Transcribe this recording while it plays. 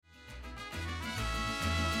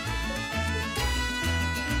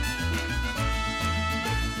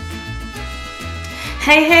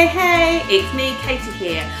Hey, hey, hey, it's me, Katie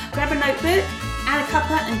here. Grab a notebook and a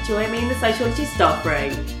cuppa and join me in the Sociology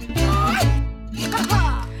Staffroom.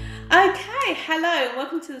 Okay, hello and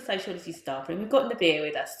welcome to the Sociology Staffroom. We've got Nabihah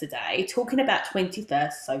with us today talking about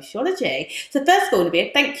 21st sociology. So first of all,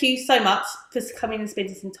 Nabihah, thank you so much for coming and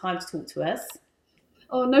spending some time to talk to us.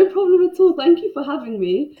 Oh, no problem at all. Thank you for having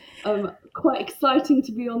me. Quite exciting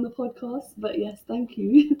to be on the podcast, but yes, thank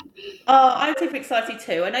you. Oh, I'm super excited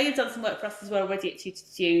too. I know you've done some work for us as well already at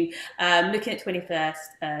Tutor2, looking at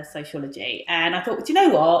 21st sociology. And I thought, well, do you know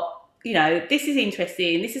what? You know, this is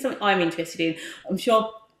interesting. This is something I'm interested in. I'm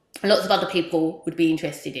sure lots of other people would be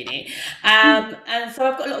interested in it. And so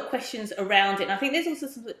I've got a lot of questions around it. And I think there's also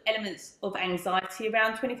some elements of anxiety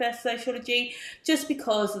around 21st sociology, just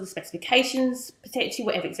because of the specifications, potentially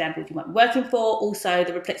whatever examples you might be working for, also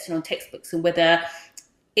the reflection on textbooks and whether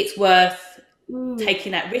it's worth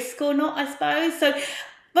taking that risk or not, I suppose. So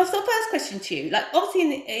my first question to you, like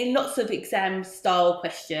obviously in lots of exam style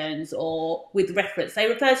questions or with reference, they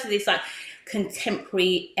refer to this like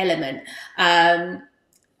contemporary element.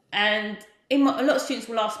 And a lot of students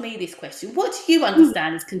will ask me this question: what do you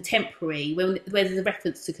understand as contemporary when there's a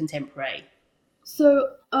reference to contemporary? So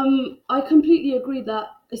I completely agree that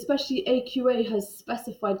especially AQA has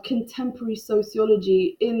specified contemporary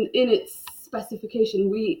sociology in its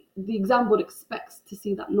specification. The exam board expects to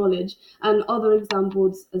see that knowledge and other exam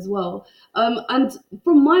boards as well. And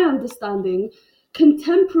from my understanding,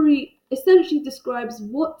 contemporary essentially describes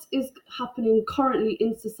what is happening currently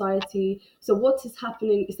in society. So what is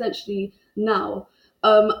happening essentially now.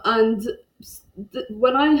 And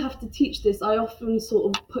when I have to teach this, I often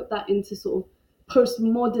sort of put that into sort of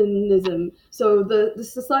postmodernism. So the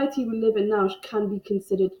society we live in now can be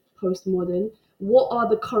considered postmodern. What are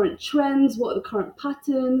the current trends? What are the current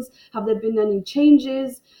patterns? Have there been any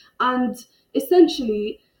changes? And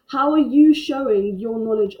essentially, how are you showing your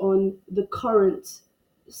knowledge on the current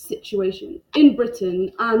situation in Britain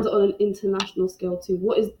and on an international scale too?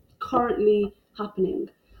 What is currently happening?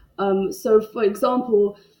 So, for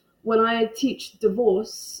example, when I teach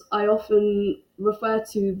divorce, I often refer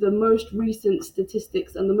to the most recent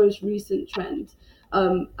statistics and the most recent trend.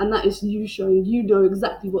 And that is you showing you know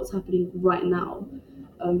exactly what's happening right now,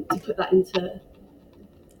 to put that into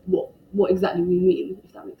what exactly we mean,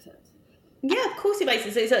 if that makes sense. Yeah, of course it makes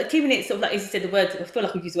sense. So it's like keeping it sort of like, as you said, the word. I feel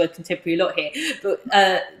like I've used the word contemporary a lot here, but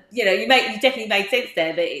you definitely made sense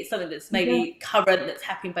there that it's something that's Yeah. maybe current, that's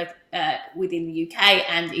happening both within the UK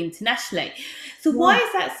and internationally. So why Yeah.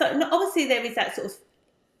 is that so? Obviously, there is that sort of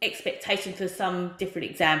expectation for some different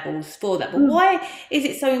examples for that, but Mm, why is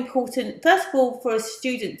it so important? First of all, for a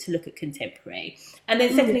student to look at contemporary, and then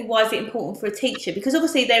mm. secondly, why is it important for a teacher? Because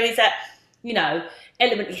obviously there is that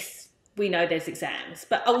element. Yes, we know there's exams,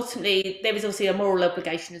 but ultimately there is obviously a moral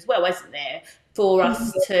obligation as well, isn't there, for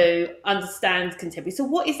us to understand contemporary. So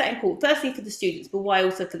what is that important? Firstly for the students, but why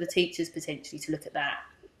also for the teachers potentially to look at that?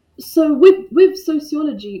 So with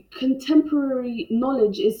sociology, contemporary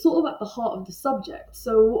knowledge is sort of at the heart of the subject.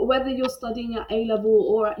 So whether you're studying at A level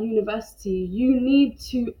or at university, you need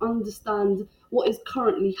to understand what is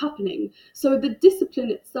currently happening. So the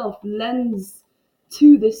discipline itself lends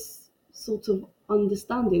to this sort of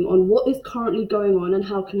understanding on what is currently going on and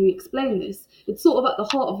how can we explain this. It's sort of at the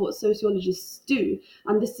heart of what sociologists do,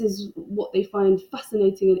 and this is what they find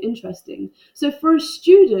fascinating and interesting. So for a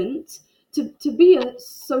student, to be a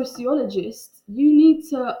sociologist, you need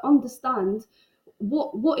to understand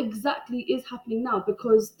what exactly is happening now,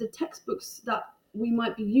 because the textbooks that we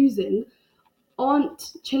might be using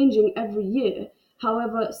aren't changing every year.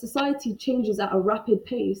 However, society changes at a rapid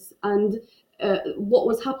pace, and what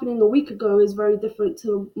was happening a week ago is very different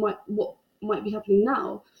to what might be happening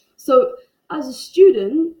now. So, as a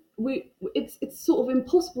student, it's sort of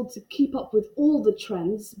impossible to keep up with all the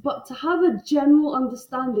trends, but to have a general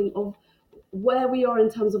understanding of where we are in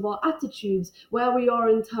terms of our attitudes, where we are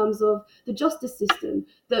in terms of the justice system.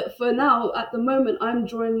 That for now, at the moment, I'm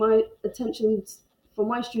drawing my attention, for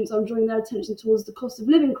my students, I'm drawing their attention towards the cost of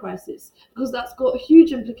living crisis, because that's got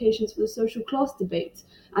huge implications for the social class debate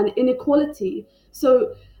and inequality.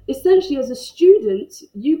 So essentially, as a student,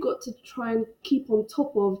 you got to try and keep on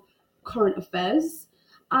top of current affairs.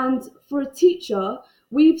 And for a teacher,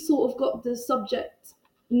 we've sort of got the subject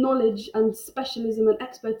knowledge and specialism and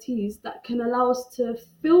expertise that can allow us to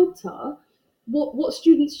filter what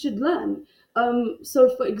students should learn.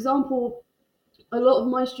 So, for example, a lot of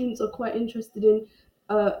my students are quite interested in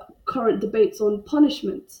current debates on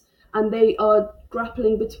punishment, and they are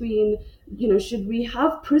grappling between, should we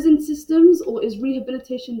have prison systems or is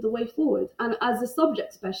rehabilitation the way forward? And as a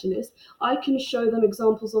subject specialist, I can show them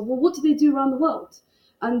examples of, well, what do they do around the world?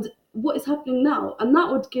 And what is happening now, and that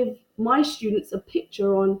would give my students a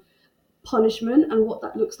picture on punishment and what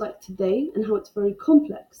that looks like today and how it's very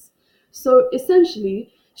complex. So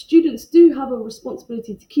essentially, students do have a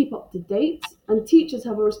responsibility to keep up to date, and teachers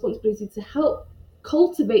have a responsibility to help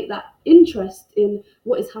cultivate that interest in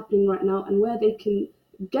what is happening right now and where they can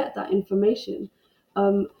get that information.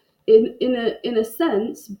 Um, in a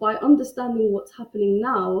sense, by understanding what's happening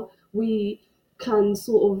now, we can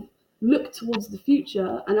sort of look towards the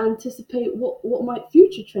future and anticipate what might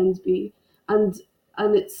future trends be. And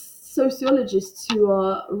it's sociologists who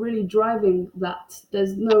are really driving that.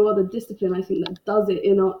 There's no other discipline, I think, that does it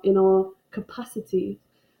in our capacity.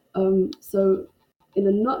 So in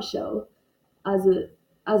a nutshell, as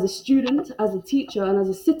a student, as a teacher, and as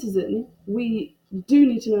a citizen, we do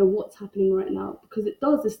need to know what's happening right now, because it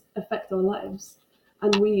does affect our lives,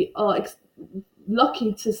 and we are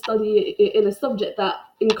lucky to study in a subject that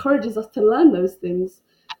encourages us to learn those things.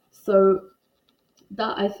 So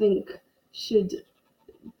that, I think, should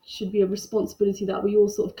be a responsibility that we all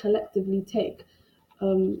sort of collectively take.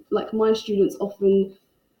 Like, my students often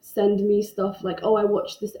send me stuff like, oh, I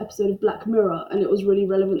watched this episode of Black Mirror and it was really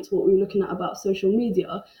relevant to what we were looking at about social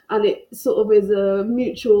media, and it sort of is a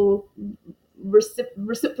mutual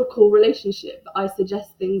reciprocal relationship. I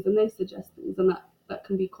suggest things and they suggest things, and that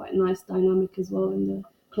can be quite a nice dynamic as well in the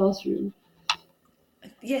classroom.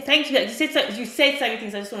 Yeah, thank you. You said so many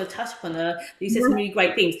things. I just want to touch upon. You said some really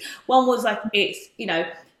great things. One was like, it's,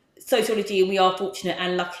 sociology, and we are fortunate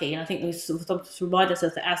and lucky. And I think we sort of to remind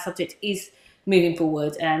ourselves that our subject is moving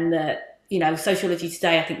forward, and that sociology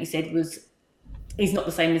today, I think you said, is not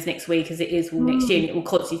the same as next week as it is next year, and it will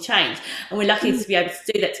constantly change. And we're lucky to be able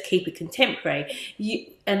to do that, to keep it contemporary.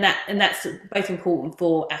 And that's both important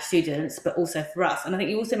for our students, but also for us. And I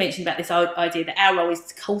think you also mentioned about this idea that our role is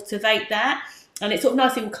to cultivate that. And it's sort of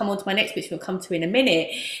nicely, we'll come on to my next, which we'll come to in a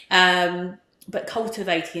minute. But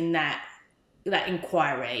cultivating that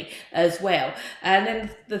inquiry as well. And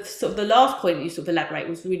then the last point that you sort of elaborate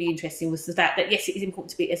was really interesting, was the fact that yes, it is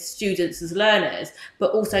important to be as students, as learners,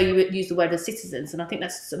 but also you use the word as citizens. And I think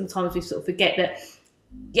that's sometimes we sort of forget that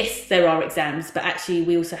yes, there are exams, but actually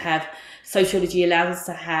we also have sociology allows us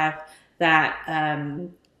to have that,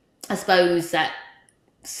 I suppose, that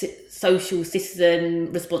social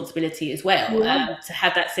citizen responsibility as well, to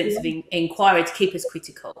have that sense of inquiry, to keep us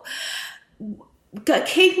critical.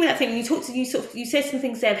 Keeping with that thing, you said some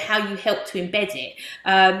things there of how you help to embed it,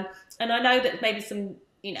 and I know that maybe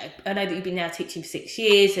I know that you've been now teaching for 6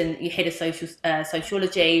 years and you're head of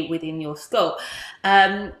sociology within your school.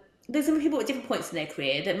 There's some people at different points in their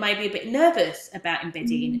career that may be a bit nervous about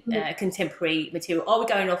embedding contemporary material. Are we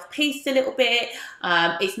going off piste a little bit?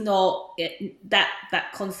 It's not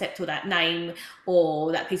that concept or that name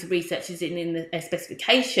or that piece of research is in the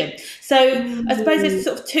specification. So I suppose there's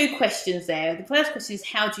sort of two questions there. The first question is,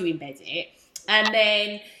 how do you embed it? And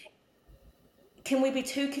then, can we be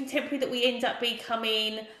too contemporary that we end up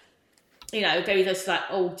becoming very just like,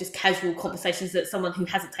 just casual conversations that someone who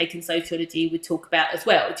hasn't taken sociology would talk about as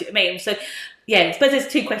well? Do you know what I mean? So, yeah, I suppose there's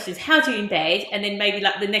two questions. How do you embed? And then maybe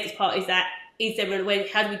like the next part is that, is there a way,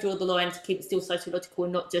 how do we draw the line to keep it still sociological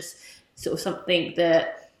and not just sort of something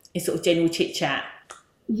that is sort of general chit chat?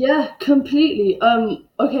 Yeah, completely.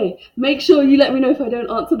 Okay, make sure you let me know if I don't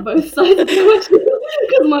answer both sides of the question,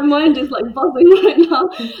 because my mind is like buzzing right now.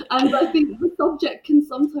 And I think the subject can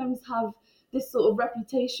sometimes have this sort of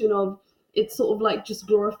reputation of, it's sort of like just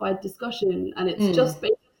glorified discussion, and it's just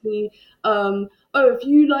basically, if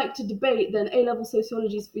you like to debate, then A-level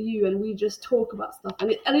sociology is for you, and we just talk about stuff. And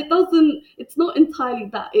it doesn't, it's not entirely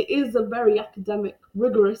that. It is a very academic,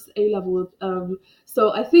 rigorous A-level.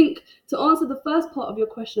 So I think, to answer the first part of your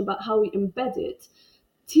question about how we embed it,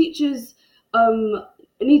 teachers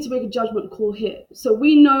need to make a judgment call here. So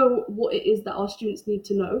we know what it is that our students need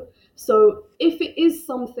to know. So if it is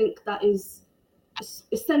something that is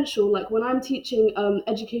essential, like when I'm teaching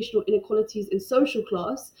educational inequalities in social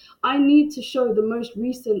class, I need to show the most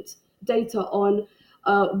recent data on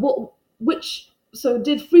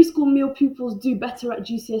did free school meal pupils do better at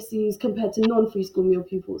GCSEs compared to non-free school meal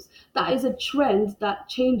pupils? That is a trend that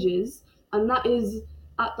changes, and that is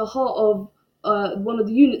at the heart of one of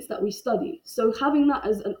the units that we study. So having that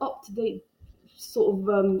as an up-to-date sort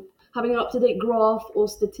of having an up-to-date graph or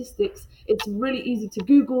statistics, it's really easy to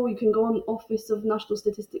Google. You can go on Office of National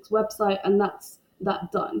Statistics website, and that's that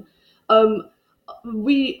done.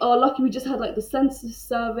 We are lucky we just had like the census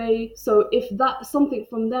survey, so if that something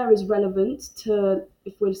from there is relevant to,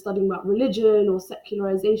 if we're studying about religion or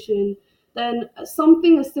secularization, then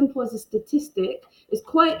something as simple as a statistic is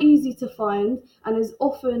quite easy to find and is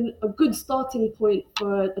often a good starting point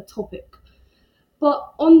for a topic.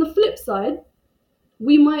 But on the flip side,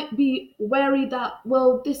 we might be wary that,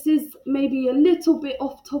 well, this is maybe a little bit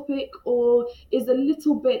off topic or is a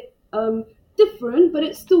little bit different, but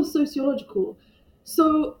it's still sociological.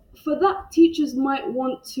 So for that, teachers might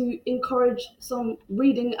want to encourage some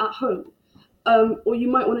reading at home. Or you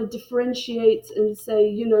might want to differentiate and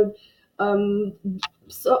say, um,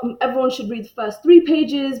 so everyone should read the first 3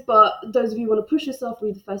 pages, but those of you who want to push yourself,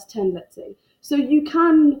 read the first 10, let's say. So you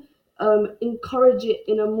can encourage it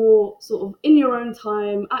in a more sort of in your own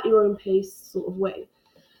time, at your own pace sort of way.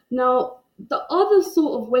 Now, the other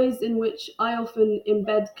sort of ways in which I often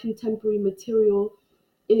embed contemporary material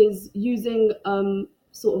is using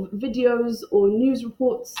sort of videos or news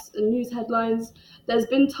reports and news headlines. There's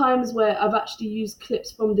been times where I've actually used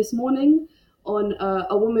clips from This Morning on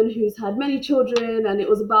a woman who's had many children, and it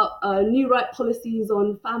was about new right policies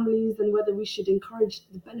on families and whether we should encourage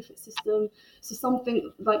the benefit system. So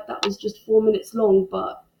something like that was just 4 minutes long,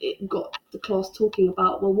 but it got the class talking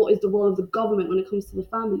about, well, what is the role of the government when it comes to the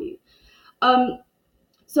family?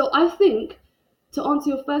 So I think, to answer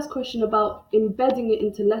your first question about embedding it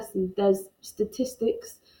into lessons, there's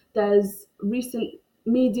statistics, there's recent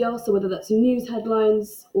media, so whether that's news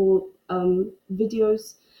headlines or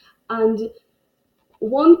videos. And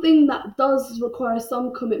one thing that does require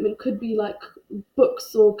some commitment could be like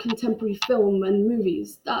books or contemporary film and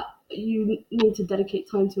movies that you need to dedicate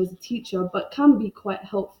time to as a teacher, but can be quite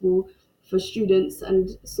helpful for students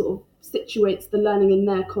and sort of situates the learning in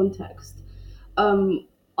their context.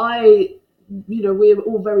 I, we're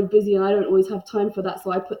all very busy and I don't always have time for that,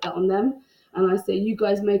 so I put that on them. And I say, you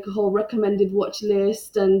guys make a whole recommended watch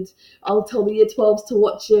list and I'll tell the year 12s to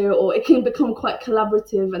watch it, or it can become quite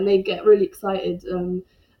collaborative and they get really excited and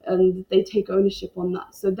they take ownership on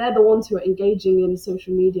that. So they're the ones who are engaging in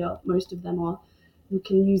social media. Most of them are, who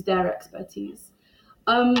can use their expertise.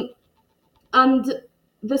 And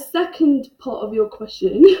the second part of your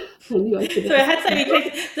question, I knew I could. So I had so many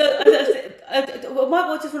questions. So,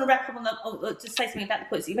 I just want to wrap up on just say something about the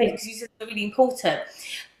points that you made, because you said they're really important.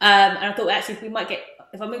 And I thought actually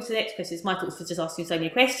if I move to the next question, it's my thoughts for just asking so many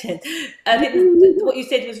questions. I think what you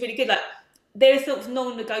said was really good. Like, there are sort of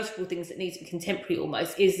non-negotiable things that need to be contemporary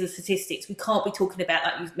almost, is the statistics. We can't be talking about,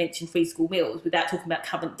 like you've mentioned, free school meals without talking about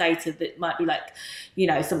current data that might be like,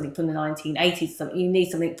 something from the 1980s, something. You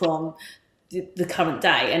need something from the current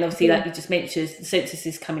day. And obviously, like you just mentioned, the census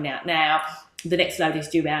is coming out now. The next load is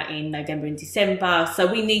due out in November and December. So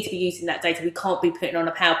we need to be using that data. We can't be putting on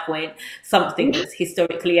a PowerPoint something that's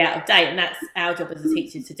historically out of date. And that's our job as a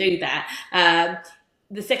teacher to do that.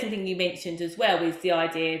 The second thing you mentioned as well is the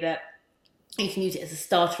idea that you can use it as a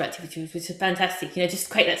starter activity, which is fantastic, just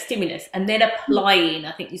create that stimulus. And then applying,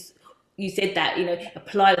 I think you said that,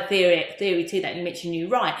 apply the theory to that. You mentioned you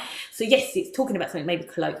right. So yes, it's talking about something maybe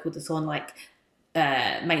colloquial that's on like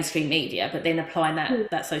mainstream media, but then applying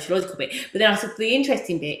that sociological bit. But then I said the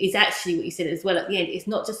interesting bit is actually what you said as well at the end. It's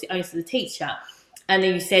not just the onus of the teacher. And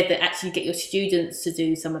then you said that actually get your students to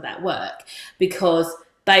do some of that work, because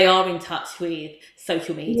they are in touch with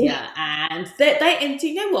social media, and and do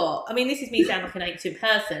you know what? I mean, this is me sounding like an ancient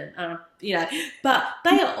person, but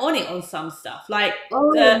they are on it on some stuff. Like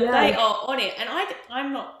they are on it, and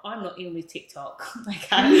I'm not in with TikTok.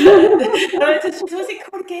 Okay, what's it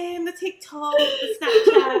called again? The TikTok, the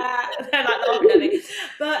Snapchat. They're like laughing at me,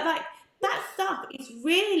 but like that stuff is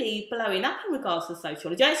really blowing up in regards to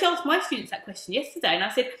sociology. I actually asked my students that question yesterday, and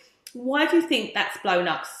I said, why do you think that's blown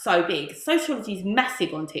up so big? Sociology is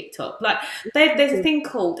massive on TikTok. Like, there's a thing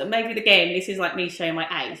called, and maybe again, this is like me showing my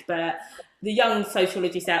age, but the young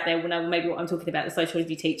sociologists out there will know maybe what I'm talking about, the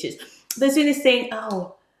sociology teachers. They're doing this thing,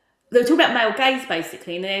 they're talking about male gaze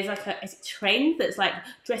basically, and there's like a trend that's like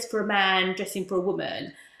dress for a man, dressing for a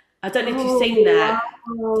woman. I don't know if you've seen that.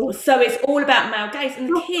 Wow. So it's all about male gaze, and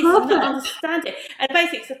the kids don't understand it. And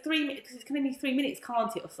basically, it's 3 minutes, because it's going to be 3 minutes,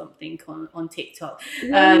 can't it, or something on TikTok?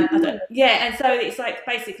 And so it's like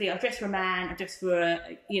basically, I dress for a man, I dress for a,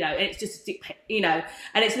 and it's just, and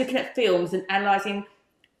it's looking at films and analysing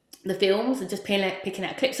the films and just picking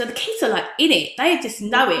out clips. So the kids are like in it; they just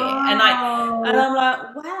know it, and I'm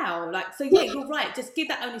like, wow, like so. Yeah, you're right. Just give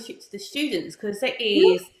that ownership to the students, because it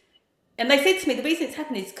is. And they said to me, the reason it's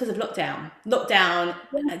happening is because of lockdown. Lockdown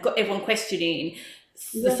got everyone questioning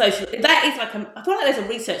the social. That is like I feel like there's a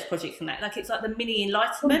research project on that. Like it's like the mini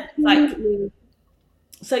enlightenment. Like,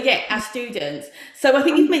 so yeah, our students. So I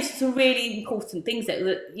think you've mentioned some really important things that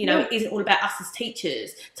it isn't all about us as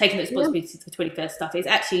teachers taking responsibility for 21st stuff. It's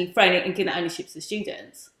actually throwing it and giving that ownership to the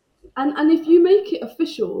students. And if you make it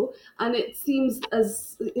official and it seems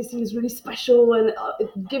really special, and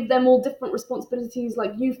give them all different responsibilities,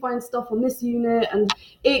 like you find stuff on this unit, and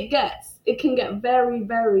it can get very,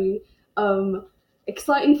 very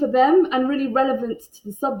exciting for them and really relevant to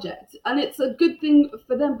the subject. And it's a good thing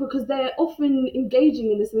for them because they're often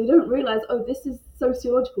engaging in this and they don't realize, oh, this is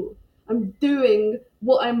sociological. I'm doing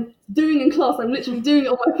what I'm doing in class. I'm literally doing it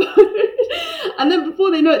on my phone. And then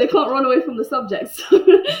before they know it, they can't run away from the subject. So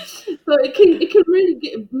it can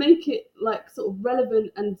really make it like sort of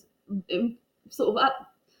relevant and sort of,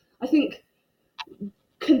 I think,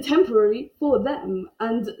 contemporary for them.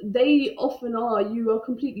 And they often are, you are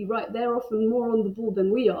completely right, they're often more on the ball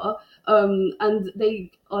than we are. And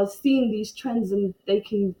they are seeing these trends, and they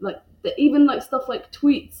can, like, even like stuff like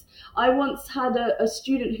tweets. I once had a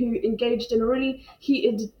student who engaged in a really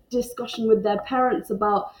heated discussion with their parents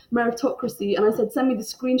about meritocracy, and I said, send me the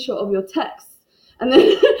screenshot of your text. And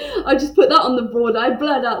then I just put that on the board. I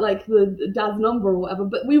blurred out like the dad's number or whatever,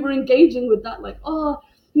 but we were engaging with that, like, oh,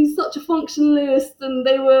 he's such a functionalist, and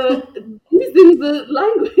they were using the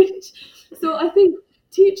language. So I think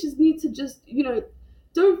teachers need to just,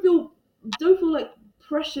 don't feel like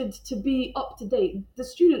pressured to be up to date. The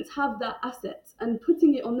students have that asset, and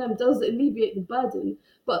putting it on them does alleviate the burden.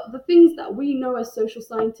 But the things that we know as social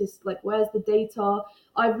scientists, like where's the data?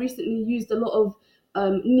 I've recently used a lot of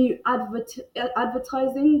new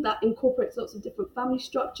advertising that incorporates lots of different family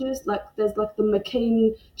structures. Like there's like the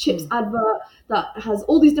McCain chips advert that has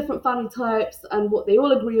all these different family types, and what they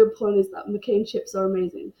all agree upon is that McCain chips are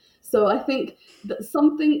amazing. So I think that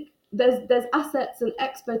there's assets and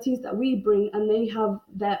expertise that we bring, and they have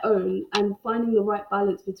their own, and finding the right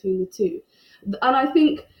balance between the two. And I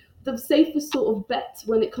think the safest sort of bet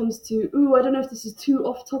when it comes to, I don't know if this is too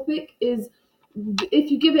off topic, is if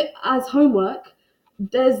you give it as homework,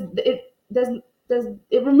 it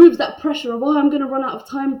removes that pressure of, I'm going to run out of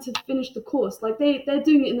time to finish the course. Like they're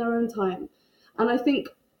doing it in their own time. And I think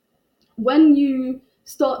when you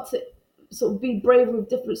start to sort of be brave with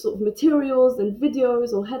different sort of materials and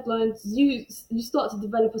videos or headlines, you start to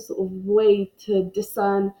develop a sort of way to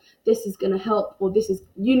discern, this is going to help, or this is,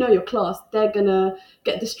 your class, they're going to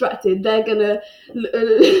get distracted, they're going to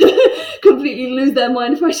completely lose their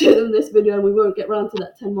mind if I show them this video, and we won't get around to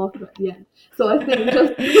that 10 marker at the end. So I think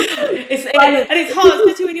just it's hard,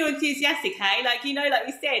 especially when you're enthusiastic, hey? Like, like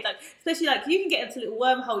you said, like, especially like you can get into a little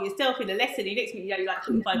wormhole yourself in a lesson, and next minute, like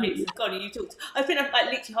 25 minutes is gone, and you talked. I think I've like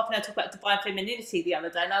literally half an hour talk about divine femininity the other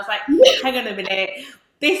day, and I was like, hang on a minute.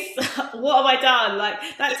 What have I done? Like,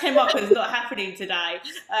 that 10 marker is not happening today.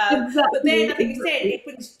 Exactly, but then I think you said it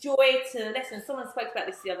brings joy to the lesson. Someone spoke about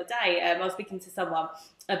this the other day. I was speaking to someone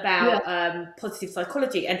about positive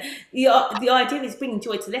psychology, and the idea is bringing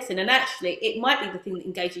joy to the lesson. And actually, it might be the thing that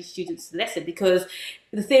engages students to the lesson, because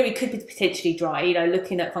the theory could be potentially dry,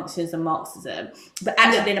 looking at functions and Marxism, but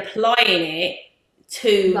actually then applying it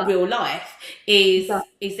to real life is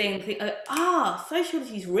then think,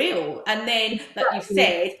 sociology is real. And then, like you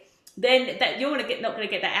said, then that you're not going to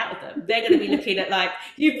get that out of them. They're going to be looking at, like,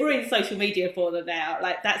 you've ruined social media for them now.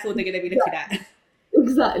 Like, that's all they're going to be looking at.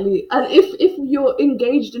 Exactly. And if you're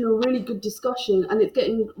engaged in a really good discussion and it's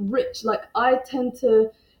getting rich, like I tend to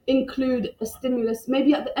include a stimulus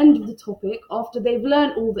maybe at the end of the topic after they've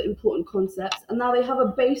learned all the important concepts, and now they have a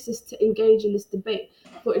basis to engage in this debate.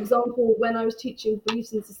 For example, when I was teaching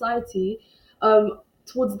beliefs in society,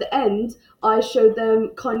 towards the end, I showed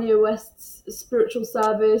them Kanye West's spiritual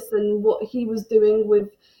service and what he was doing with,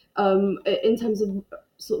 in terms of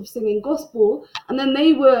sort of singing gospel, and then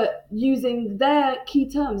they were using their key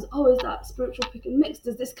terms. Oh, is that spiritual pick and mix?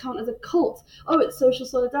 Does this count as a cult? Oh, it's social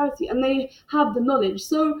solidarity, and they have the knowledge.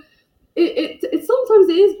 So it sometimes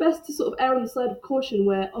it is best to sort of err on the side of caution,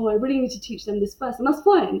 where I really need to teach them this first, and that's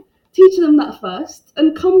fine. Teach them that first,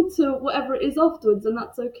 and come to whatever it is afterwards, and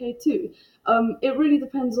that's okay too. It really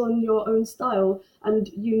depends on your own style, and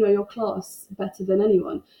your class better than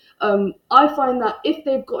anyone. I find that if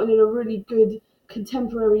they've gotten in a really good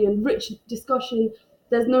contemporary and rich discussion,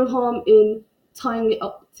 there's no harm in tying it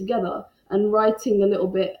up together and writing a little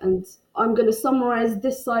bit, and I'm going to summarize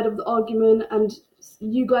this side of the argument, and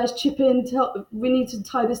you guys chip in we need to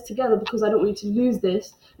tie this together because I don't want you to lose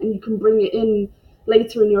this, and you can bring it in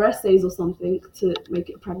later in your essays or something to make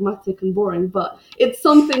it pragmatic and boring. But it's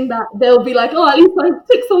something that they'll be like, at least I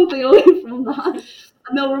took something away from that,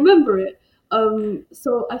 and they'll remember it.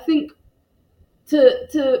 So I think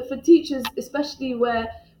for teachers, especially where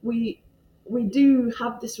we do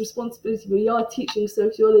have this responsibility, we are teaching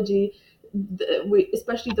sociology, we,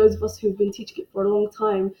 especially those of us who've been teaching it for a long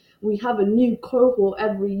time, we have a new cohort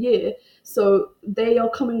every year, so they are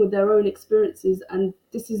coming with their own experiences, and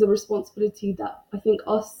this is a responsibility that I think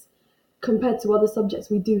us, compared to other subjects,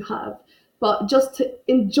 we do have. But just to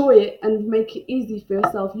enjoy it and make it easy for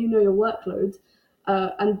yourself, you know your workload,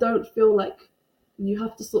 and don't feel like you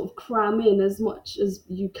have to sort of cram in as much as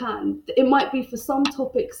you can. It might be for some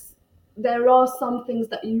topics, there are some things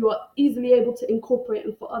that you are easily able to incorporate,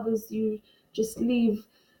 and for others, you just leave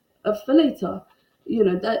for later. You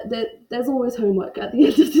know, there's always homework at the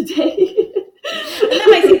end of the day. And that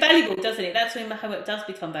makes it valuable, doesn't it? That's when my homework does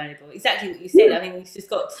become valuable. Exactly what you said. I mean, it's just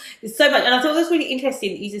got, there's so much. And I thought it was really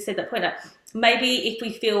interesting that you just said that point. Like, maybe if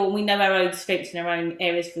we feel we know our own strengths and our own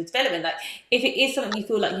areas for development, like if it is something you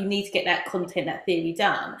feel like you need to get that content, that theory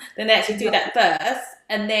done, then they actually do that first,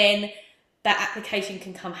 and then that application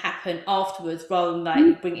can happen afterwards, rather than like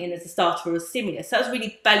you bring it in as a starter or a stimulus. So that was a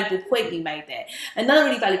really valuable point you made there. Another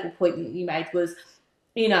really valuable point that you made was,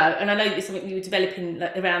 you know, and I know it's something you were developing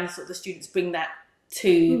like, around sort of the students bring that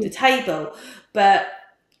to the table, but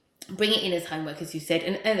bring it in as homework, as you said,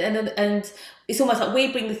 and it's almost like we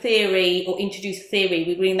bring the theory or introduce theory,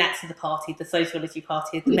 we bring that to the party, the sociology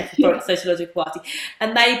party, the metaphoric sociological party,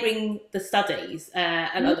 and they bring the studies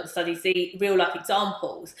and other studies, the real life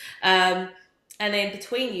examples, and then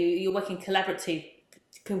between you, you're working collaborative.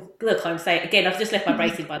 Look, I'm saying again, I've just left my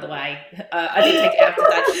bracing, by the way. I didn't take it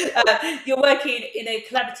out today. You're working in a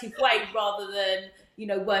collaborative way rather than, you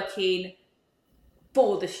know, working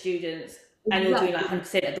for the students and you're doing like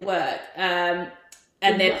 100% of the work, and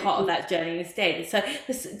they're part of that journey instead. So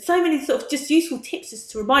there's so many sort of just useful tips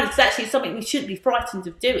just to remind us. It's actually something we shouldn't be frightened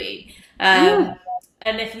of doing.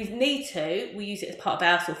 And if we need to, we use it as part of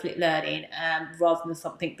our sort of flipped learning, rather than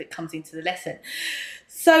something that comes into the lesson.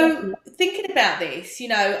 So thinking about this, you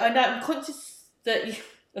know, I know I'm conscious that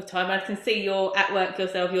of time. I can see you're at work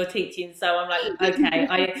yourself, you're teaching. So I'm like, okay,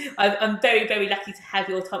 I'm very, very lucky to have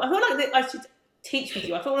your time. I feel like that I should teach with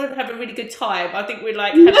you. I thought we'd have a really good time. I think we'd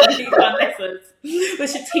like have really fun lessons. We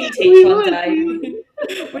should teach one day.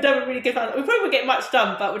 We'd have a really good time. We probably won't get much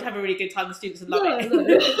done, but we'd have a really good time. The students would love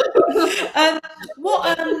it.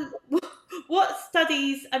 What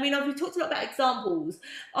studies? I mean, we talked a lot about examples.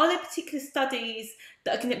 Are there particular studies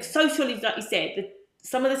that are connected? Sociology, like you said,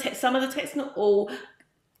 some of the texts, not all.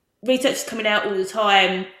 Research is coming out all the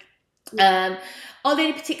time. Are there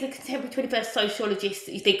any particular contemporary 21st sociologists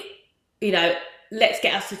that you think, you know, let's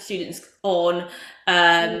get us as students on,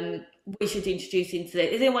 we should introduce into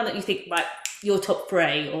it? Is there one that you think, right, your top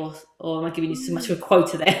three, or am I giving you so much of a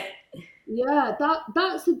quota there? Yeah,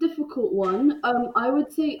 that's a difficult one. I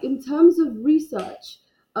would say in terms of research,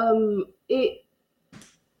 I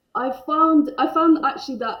found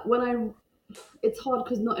actually that it's hard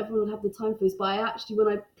because not everyone would have the time for this, but when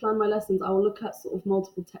I plan my lessons, I will look at sort of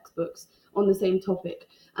multiple textbooks on the same topic,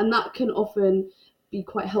 and that can often be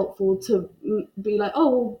quite helpful to be like, oh,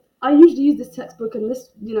 well, I usually use this textbook, and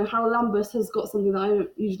this, you know, Harold Lambus has got something that I don't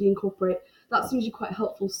usually incorporate. That's usually quite a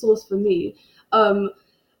helpful source for me.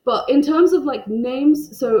 But in terms of like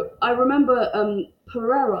names, so I remember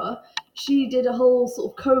Pereira, she did a whole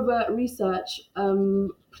sort of covert research,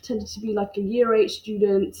 pretended to be like a year 8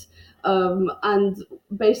 student, and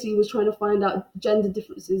basically was trying to find out gender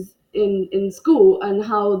differences in school and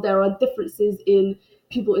how there are differences in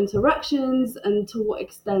people interactions and to what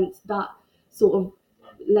extent that sort of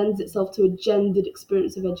lends itself to a gendered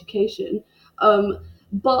experience of education.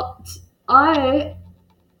 But I,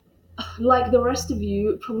 like the rest of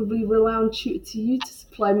you, probably rely on to you to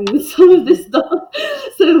supply me with some of this stuff.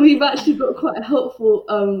 So we've actually got quite a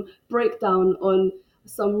helpful breakdown on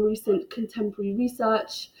some recent contemporary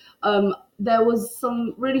research. There was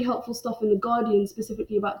some really helpful stuff in The Guardian,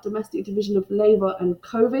 specifically about domestic division of labour and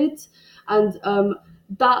COVID. And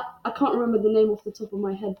that, I can't remember the name off the top of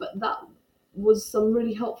my head, but that was some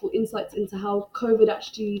really helpful insights into how COVID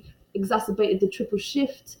actually exacerbated the triple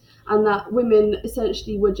shift, and that women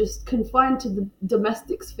essentially were just confined to the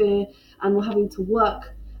domestic sphere and were having to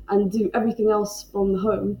work and do everything else from the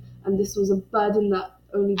home, and this was a burden that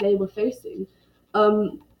only they were facing.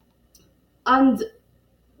 And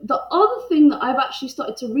the other thing that I've actually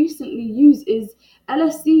started to recently use is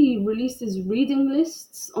LSE releases reading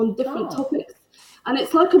lists on different topics, and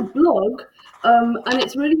it's like a blog, and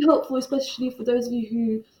it's really helpful, especially for those of you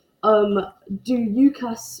who do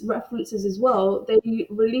UCAS references as well. They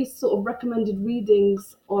release sort of recommended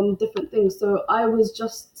readings on different things. So I was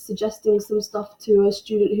just suggesting some stuff to a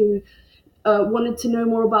student who wanted to know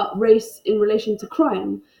more about race in relation to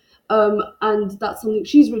crime. And that's something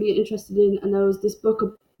she's really interested in. And there was this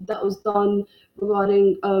book that was done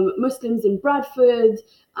regarding Muslims in Bradford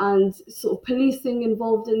and sort of policing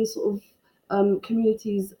involved in sort of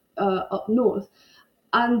communities up north.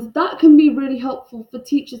 And that can be really helpful for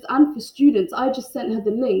teachers and for students. I just sent her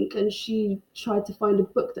the link and she tried to find a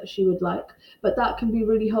book that she would like. But that can be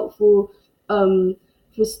really helpful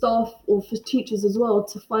for staff or for teachers as well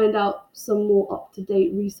to find out some more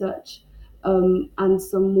up-to-date research and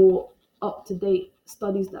some more up-to-date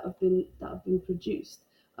studies that have been produced.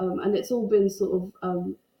 And it's all been sort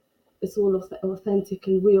of it's all authentic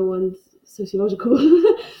and real and sociological.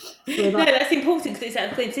 No, that's important because it's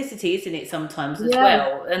authenticity, isn't it, sometimes as Yeah.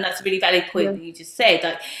 well? And that's a really valid point that you just said.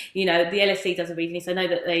 Like, the LSE does a reading list. I know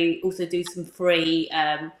that they also do some free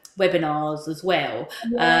webinars as well.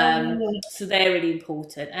 So they're really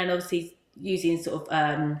important. And obviously using sort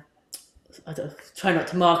of I don't try not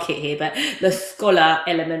to market here, but the scholar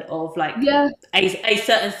element of like a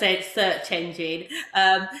certain search engine.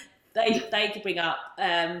 They could bring up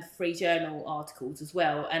free journal articles as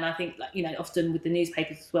well, and I think often with the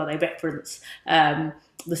newspapers as well, they reference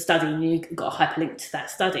the study, and you've got a hyperlink to that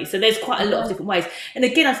study. So there's quite a lot of different ways. And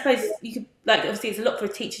again, I suppose you could obviously it's a lot for a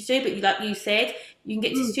teacher to do, but like you said, you can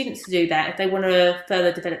get to students to do that if they want to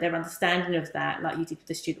further develop their understanding of that, like you did with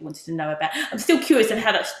the student wanted to know about. I'm still curious of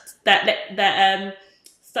how that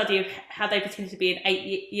study of how they pretend to be an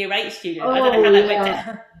year 8 student. I don't know how that went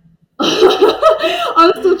down.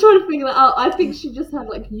 I'm still trying to figure that out. I think she just had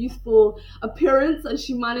like youthful appearance and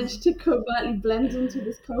she managed to covertly blend into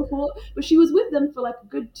this cohort. But she was with them for like a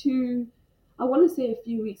good I want to say a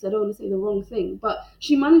few weeks. I don't want to say the wrong thing, but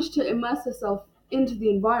she managed to immerse herself into the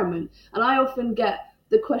environment. And I often get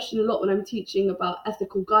the question a lot when I'm teaching about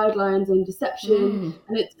ethical guidelines and deception.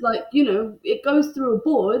 And it's like, it goes through a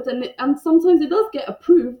board and sometimes it does get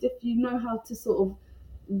approved if you know how to sort of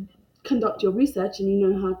conduct your research and you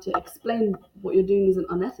know how to explain what you're doing isn't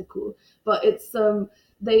unethical. But it's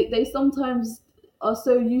they sometimes are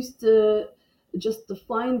so used to just the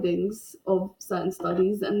findings of certain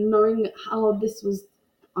studies and knowing how this was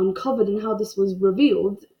uncovered and how this was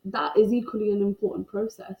revealed. That is equally an important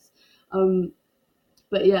process.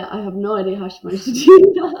 But yeah, I have no idea how she managed to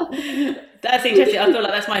do that. That's interesting. I feel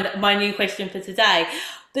like that's my new question for today.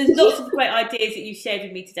 There's lots of great ideas that you've shared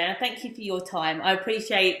with me today, and thank you for your time. I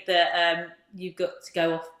appreciate that you've got to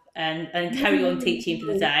go off and carry on teaching for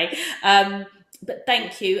the day. But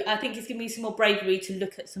thank you. I think it's given me some more bravery to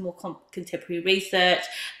look at some more contemporary research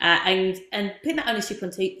and putting that ownership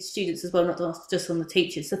on students as well, not just on the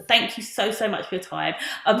teachers. So thank you so much for your time.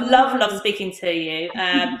 I've loved speaking to you.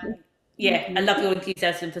 I love your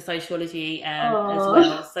enthusiasm for sociology as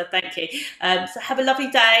well. So thank you. So have a lovely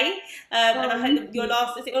day. And I hope that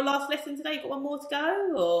is it your last lesson today? You've got one more to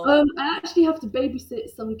go? Or? I actually have to babysit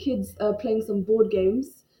some kids playing some board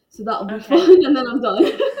games. So that'll be fun, and then I'm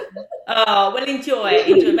done. Oh, well, enjoy,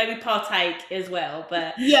 maybe partake as well.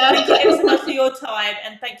 But thank you ever so much for your time,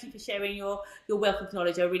 and thank you for sharing your wealth of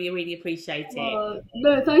knowledge. I really, really appreciate it.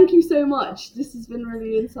 No, thank you so much. This has been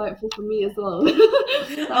really insightful for me as well.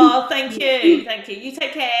 Thank you. You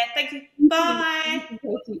take care. Thank you. Bye.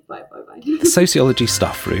 Bye. The Sociology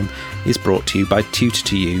Staffroom is brought to you by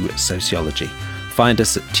Tutor2U Sociology. Find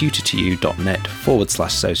us at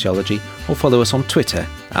tutor2u.net/sociology or follow us on Twitter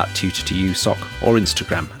at tutor2usoc or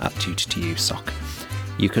Instagram at tutor2usoc.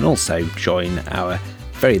 You can also join our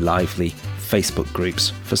very lively Facebook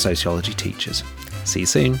groups for sociology teachers. See you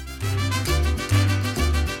soon.